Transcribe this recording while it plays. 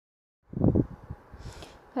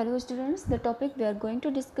Hello students, the topic we are going to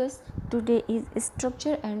discuss today is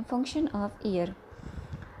structure and function of ear.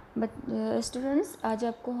 Students आज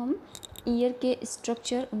आपको हम year के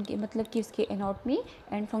structure उनके मतलब कि उसके एनाटॉमी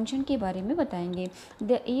एंड फंक्शन के बारे में बताएंगे.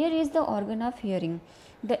 The year is the organ of hearing.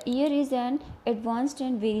 The year is an advanced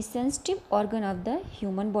and very sensitive organ of the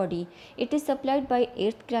human body. It is supplied by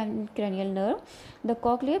earth cranial nerve, the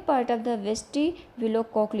cochlear part of the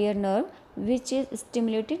vestibulocochlear nerve, which is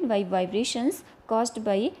stimulated by vibrations caused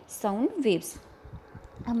by sound waves.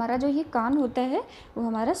 हमारा जो ये कान होता है वो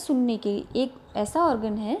हमारा सुनने के एक ऐसा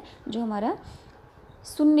ऑर्गन है जो हमारा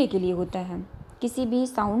सुनने के लिए होता है. किसी भी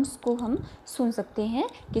साउंड्स को हम सुन सकते हैं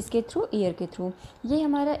किसके थ्रू, ईयर के थ्रू. ये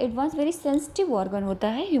हमारा एडवांस वेरी सेंसिटिव ऑर्गन होता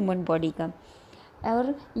है ह्यूमन बॉडी का.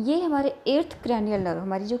 और ये हमारे एर्थ क्रैनियल नर्व,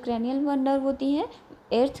 हमारी जो क्रैनियल नर्व होती है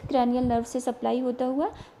एर्थ क्रैनियल नर्व से सप्लाई होता हुआ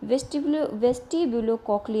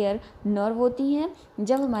वेस्टिब्यूलोकॉक्लियर नर्व होती हैं.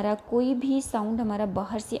 जब हमारा कोई भी साउंड हमारा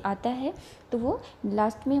बाहर से आता है तो वो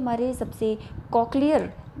लास्ट में हमारे सबसे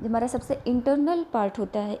कॉक्लियर, हमारा सबसे इंटरनल पार्ट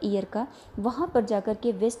होता है ईयर का, वहाँ पर जाकर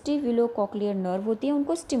के वेस्टिब्यूलोकॉक्लियर नर्व होती है,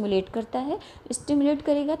 उनको स्टिमुलेट करता है. स्टिमुलेट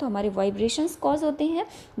करेगा तो हमारे वाइब्रेशंस कॉज होते हैं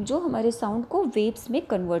जो हमारे साउंड को वेव्स में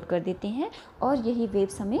कन्वर्ट कर देते हैं और यही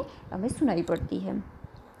वेव्स हमें सुनाई पड़ती है.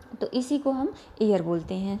 तो इसी को हम ईयर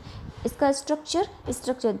बोलते हैं. इसका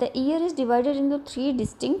structure the year is divided into 3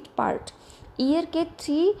 distinct part. Year के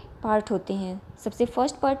 3 पार्ट होते हैं. सबसे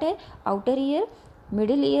फर्स्ट पार्ट है आउटर ईयर,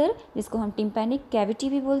 मिडिल ईयर जिसको हम टिम्पैनिक कैविटी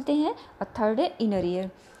भी बोलते हैं, और थर्ड है इनर ईयर.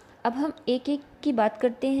 अब हम एक एक की बात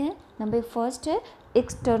करते हैं. नंबर फर्स्ट है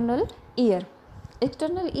एक्सटर्नल ईयर.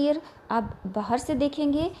 एक्सटर्नल ईयर आप बाहर से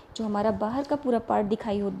देखेंगे जो हमारा बाहर का पूरा पार्ट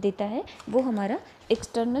दिखाई देता है वो हमारा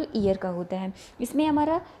एक्सटर्नल ईयर का होता है. इसमें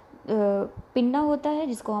हमारा पिन्ना होता है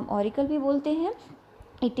जिसको हम ऑरिकल भी बोलते हैं.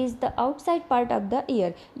 It is the outside part of the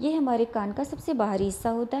year. ये हमारे कान का सबसे बाहरी हिस्सा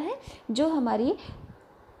होता है जो हमारी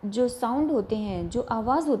जो साउंड होते हैं, जो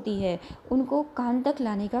आवाज़ होती है, उनको कान तक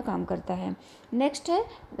लाने का काम करता है. नेक्स्ट है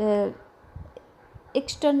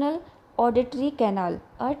एक्सटर्नल ऑडिटरी कैनाल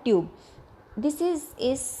और tube. This is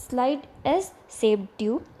a slide S shaped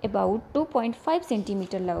tube about 2.5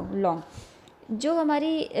 centimetre long. जो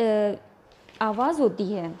हमारी आवाज़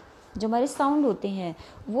होती है, जो हमारे साउंड होते हैं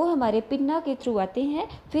वो हमारे पिन्ना के थ्रू आते हैं.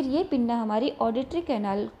 फिर ये पिन्ना हमारी ऑडिटरी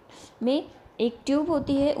कैनाल में एक ट्यूब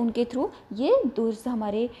होती है, उनके थ्रू ये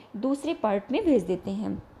हमारे दूसरे पार्ट में भेज देते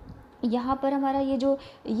हैं. यहाँ पर हमारा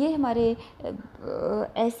ये हमारे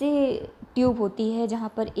ऐसे ट्यूब होती है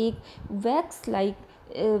जहाँ पर एक वैक्स लाइक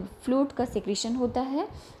फ्लूइड का सेक्रेशन होता है.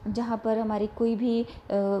 जहाँ पर हमारे कोई भी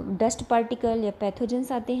डस्ट पार्टिकल या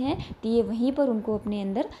पैथोजेंस आते हैं तो ये वहीं पर उनको अपने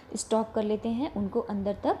अंदर स्टॉक कर लेते हैं, उनको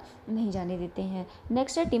अंदर तक नहीं जाने देते हैं.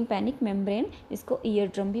 नेक्स्ट है टिम्पैनिक मेम्ब्रेन, इसको ईयर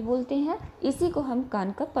ड्रम भी बोलते हैं. इसी को हम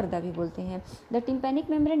कान का पर्दा भी बोलते हैं. The tympanic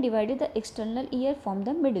membrane divided the external ear from the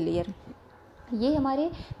middle ear. ये हमारे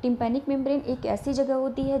टिम्पैनिक मेम्ब्रेन एक ऐसी जगह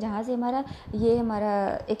होती है जहाँ से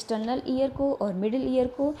हमारा एक्सटर्नल ईयर को और मिडिल ईयर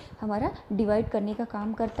को हमारा डिवाइड करने का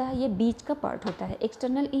काम करता है. ये बीच का पार्ट होता है.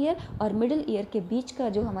 एक्सटर्नल ईयर और मिडिल ईयर के बीच का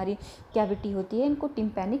जो हमारी कैविटी होती है इनको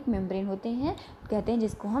टिम्पैनिक मेम्ब्रेन होते हैं कहते हैं,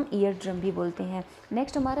 जिसको हम ईयर ड्रम भी बोलते हैं.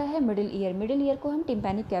 नेक्स्ट हमारा है मिडिल ईयर. मिडिल ईयर को हम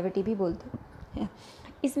टिम्पैनिक कैविटी भी बोलते हैं.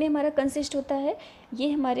 इसमें हमारा कंसिस्ट होता है,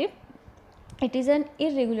 ये हमारे it is an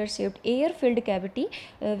irregular shaped air filled cavity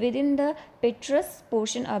within the petrous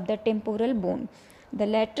portion of the temporal bone. The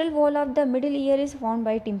lateral wall of the middle ear is formed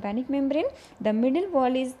by tympanic membrane. The middle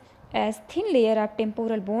wall is as thin layer of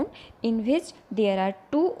temporal bone in which there are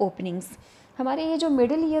 2 openings. हमारे ये जो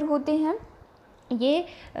middle ear होते हैं ये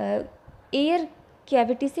air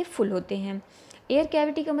cavity से full होते हैं. Air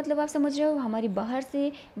cavity का मतलब आप समझ रहे हो, हमारी बाहर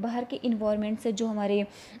के इन्वायरमेंट से जो हमारे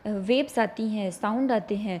वेव्स आती हैं, साउंड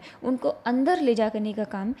आते हैं, उनको अंदर ले जा करने का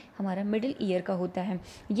काम हमारा मिडिल ईयर का होता है.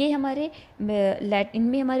 ये हमारे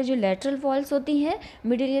इनमें हमारे जो लैटरल वॉल्स होती हैं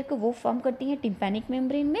मिडिल ईयर को वो फॉर्म करती हैं टिम्पैनिक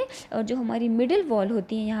मेम्ब्रेन में, और जो हमारी मिडिल वॉल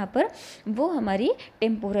होती है यहाँ पर वो हमारी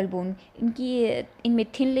टेम्पोरल बोन, इनमें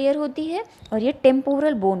थिन लेयर होती है. और ये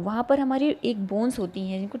टेम्पोरल बोन, वहाँ पर हमारी एक बोन्स होती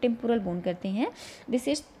हैं जिनको टेम्पोरल बोन करते हैं. दिस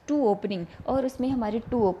इज 2 ओपनिंग, और उसमें हमारी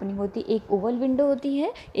 2 ओपनिंग होती है. एक ओवल विंडो होती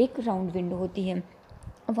है, एक राउंड विंडो होती है.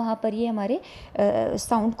 वहाँ पर ये हमारे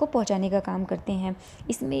साउंड को पहुँचाने का काम करते हैं.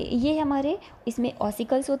 इसमें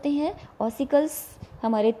ऑसिकल्स होते हैं. ऑसिकल्स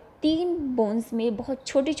हमारे 3 बोन्स में, बहुत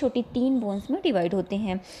छोटी छोटी 3 बोन्स में डिवाइड होते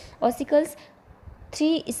हैं. Ossicles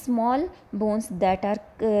 3 small bones that are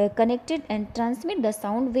connected and transmit the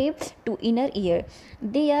sound wave to inner ear.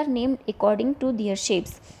 They are named according to their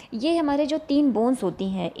shapes. ये हमारे जो 3 बोन्स होती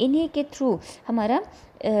हैं इन्हीं के थ्रू हमारा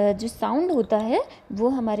जो साउंड होता है वो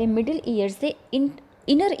हमारे मिडिल ईयर से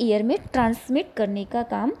इनर ईयर में ट्रांसमिट करने का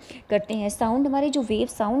काम करते हैं। साउंड हमारी जो वेव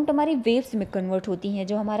साउंड हमारी वेव्स में कन्वर्ट होती हैं।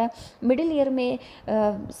 जो हमारा मिडिल ईयर में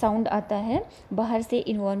साउंड आता है, बाहर से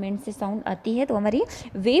इन्वायरमेंट से साउंड आती है, तो हमारी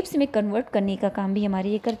वेव्स में कन्वर्ट करने का काम भी हमारे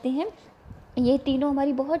ये करते हैं। ये तीनों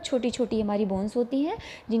हमारी बहुत छोटी छोटी हमारी बोन्स होती हैं,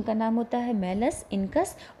 जिनका नाम होता है मैलस,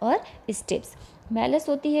 इनकस और स्टेप्स। मैलस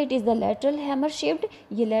होती है, it is the lateral hammer shaped,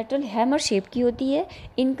 ये लैटरल हैमर शेप की होती है।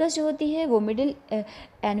 इनकस जो होती है वो मिडिल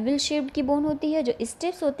एनविल शेप्ड की बोन होती है। जो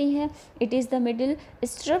स्टेप्स होती हैं, it is the middle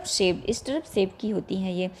स्ट्रप shape की होती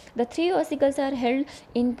हैं ये। The three ossicles are held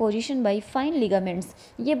in position by fine ligaments,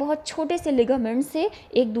 ये बहुत छोटे से लिगामेंट्स से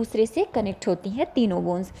एक दूसरे से कनेक्ट होती हैं तीनों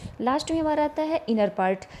बोन्स। लास्ट में हमारा आता है inner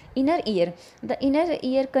part, inner ear. The inner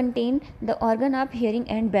ear contain the organ of hearing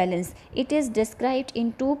and balance. It is described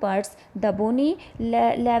in two parts, the bony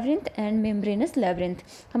labyrinth and membranes labyrinth.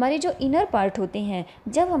 हमारे जो इनर पार्ट होते हैं,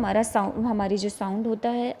 जब हमारा साउंड, हमारी जो साउंड होता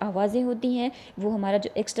है, आवाज़ें होती हैं, वो हमारा जो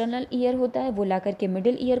एक्सटर्नल ईयर होता है वो ला करके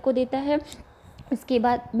मिडिल ईयर को देता है। उसके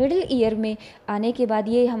बाद मिडिल ईयर में आने के बाद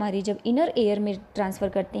ये हमारी जब इनर ईयर में ट्रांसफ़र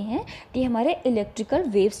करते हैं तो ये हमारे इलेक्ट्रिकल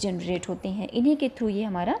वेव्स जनरेट होते हैं, इन्हीं के थ्रू ये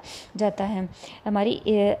हमारा जाता है। हमारी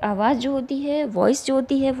आवाज़ जो होती है, वॉइस जो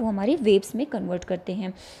होती है, वो हमारी वेव्स में कन्वर्ट करते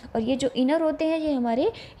हैं। और ये जो इनर होते हैं ये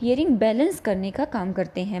हमारे हियरिंग बैलेंस करने का काम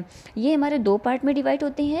करते हैं। ये हमारे दो पार्ट में डिवाइड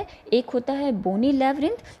होते हैं, एक होता है बोनी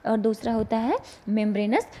लैब्रिंथ और दूसरा होता है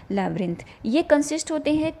मेम्ब्रेनस लैब्रिंथ। ये कंसिस्ट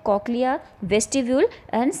होते हैं cochlea, vestibule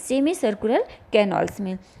and semi circular canals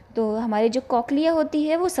में। तो हमारे जो कॉक्लिया होती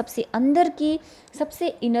है वो सबसे अंदर की, सबसे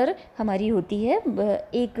इनर हमारी होती है।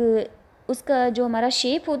 एक उसका जो हमारा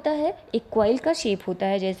शेप होता है एक कॉइल का शेप होता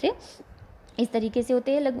है, जैसे इस तरीके से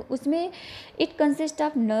होते हैं लगभग। उसमें it consist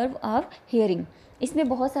of nerve of hearing, इसमें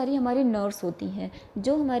बहुत सारी हमारी नर्व्स होती हैं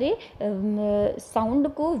जो हमारे साउंड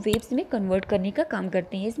को वेव्स में कन्वर्ट करने का काम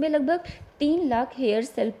करते हैं। इसमें लगभग 3 लाख हेयर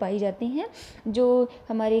सेल पाई जाते हैं जो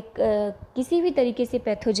हमारे किसी भी तरीके से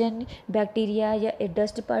पैथोजन बैक्टीरिया या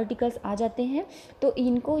डस्ट पार्टिकल्स आ जाते हैं तो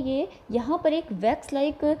इनको ये यहाँ पर एक वैक्स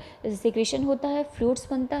लाइक सेक्रेशन होता है, फ्लूइड्स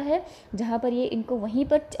बनता है, जहाँ पर ये इनको वहीं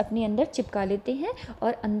पर अपने अंदर चिपका लेते हैं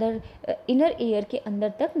और अंदर इनर ईयर के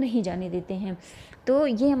अंदर तक नहीं जाने देते हैं। तो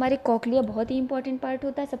ये हमारे कॉक्लिया बहुत ही इंपॉर्टेंट पार्ट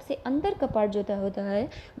होता है। सबसे अंदर का पार्ट जो होता है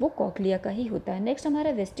वो कॉक्लिया का ही होता है। नेक्स्ट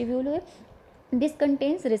हमारा वेस्टिब्यूल है। This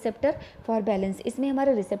contains receptor for balance, इसमें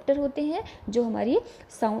हमारे रिसेप्टर होते हैं जो हमारी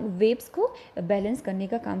साउंड वेव्स को बैलेंस करने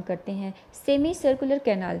का काम करते हैं। Semi circular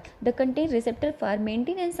canal, the contain receptor for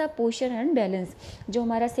maintenance of posture and balance. जो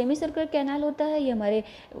हमारा सेमी सर्कुलर कैनाल होता है ये हमारे,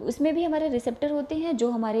 उसमें भी हमारे रिसेप्टर होते हैं जो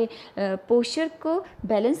हमारे पोस्चर को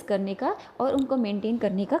बैलेंस करने का और उनको मेंटेन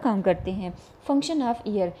करने का काम करते हैं। फंक्शन ऑफ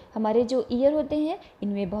ईयर, हमारे जो ईयर होते हैं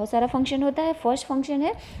इनमें बहुत सारा फंक्शन होता है। फर्स्ट फंक्शन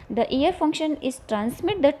है the year function is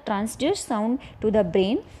transmit the ट्रांसड्यूस sound to the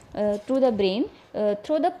brain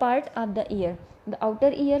through the part of the ear, the outer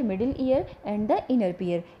ear, middle ear and the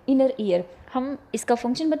inner ear। हम इसका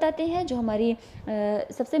फंक्शन बताते हैं। जो हमारी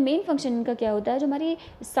सबसे मेन फंक्शन इनका क्या होता है, जो हमारी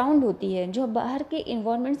साउंड होती है, जो बाहर के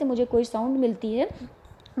इन्वायरमेंट से मुझे कोई साउंड मिलती है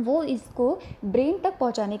वो इसको ब्रेन तक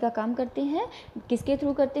पहुंचाने का काम करते हैं। किसके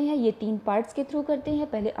थ्रू करते हैं, ये 3 पार्ट्स के थ्रू करते हैं।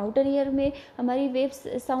 पहले आउटर ईयर में हमारी वेव्स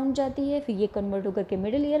साउंड जाती है, फिर ये कन्वर्ट होकर के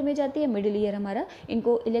मिडिल ईयर में जाती है, मिडिल ईयर हमारा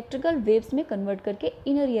इनको इलेक्ट्रिकल वेव्स में कन्वर्ट करके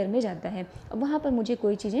इनर ईयर में जाता है। अब वहाँ पर मुझे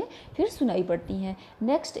कोई चीज़ें फिर सुनाई पड़ती हैं।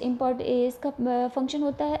 नेक्स्ट इसका फंक्शन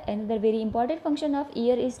होता है, another very important function of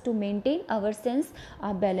year is to maintain our sense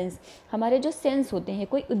of balance. हमारे जो सेंस होते हैं,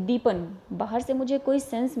 कोई उद्दीपन, बाहर से मुझे कोई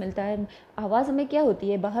सेंस मिलता है, आवाज़ हमें क्या होती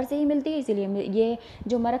है बाहर से ही मिलती है, इसीलिए ये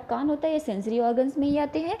जो हमारा कान होता है ये सेंसरी ऑर्गन्स में ही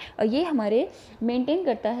आते हैं और ये हमारे मेंटेन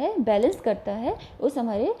करता है, बैलेंस करता है उस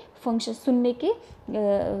हमारे फंक्शन सुनने के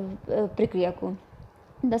प्रक्रिया को।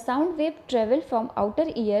 The sound wave travel from outer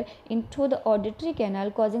ear into the auditory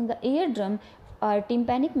canal causing the eardrum or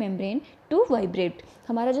tympanic membrane to vibrate।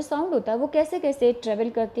 हमारा जो साउंड होता है वो कैसे कैसे ट्रेवल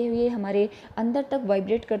करते हुए हमारे अंदर तक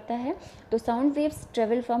वाइब्रेट करता है। तो sound waves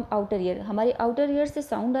travel from outer ear, हमारे आउटर ईयर से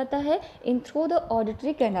साउंड आता है in through the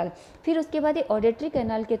auditory canal, फिर उसके बाद ये ऑडिटरी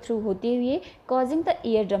कैनाल के थ्रू होते हुए कॉजिंग द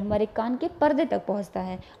ईयर ड्रम, हमारे कान के पर्दे तक पहुंचता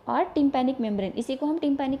है। और टिम्पैनिक मेम्ब्रेन, इसी को हम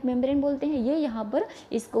टिम्पैनिक मेम्ब्रेन बोलते हैं। ये यहाँ पर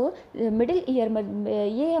इसको मिडिल ईयर में,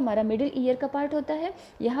 ये हमारा मिडिल ईयर का पार्ट होता है।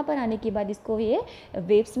 यहाँ पर आने के बाद इसको ये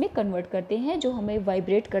वेव्स में कन्वर्ट करते हैं जो हमें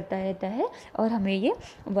वाइब्रेट करता रहता है और हमें ये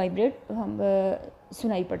वाइब्रेट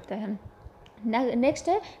सुनाई पड़ता है। नेक्स्ट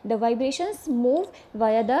है the vibrations move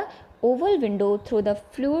via the oval window through the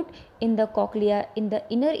fluid in the cochlea in the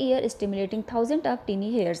inner ear stimulating thousands of tiny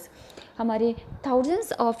hairs। हमारे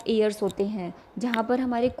thousands of ears होते हैं जहाँ पर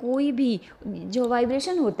हमारे कोई भी जो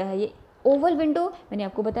वाइब्रेशन होता है ये ओवल विंडो मैंने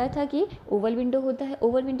आपको बताया था कि ओवल विंडो होता है।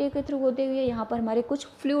 ओवल विंडो के थ्रू होते हुए यहाँ पर हमारे कुछ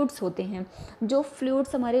फ्लूइड्स होते हैं, जो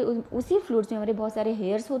फ्लूइड्स हमारे उसी फ्लूइड्स में हमारे बहुत सारे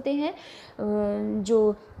हेयर्स होते हैं,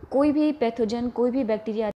 जो कोई भी पैथोजन, कोई भी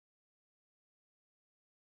बैक्टीरिया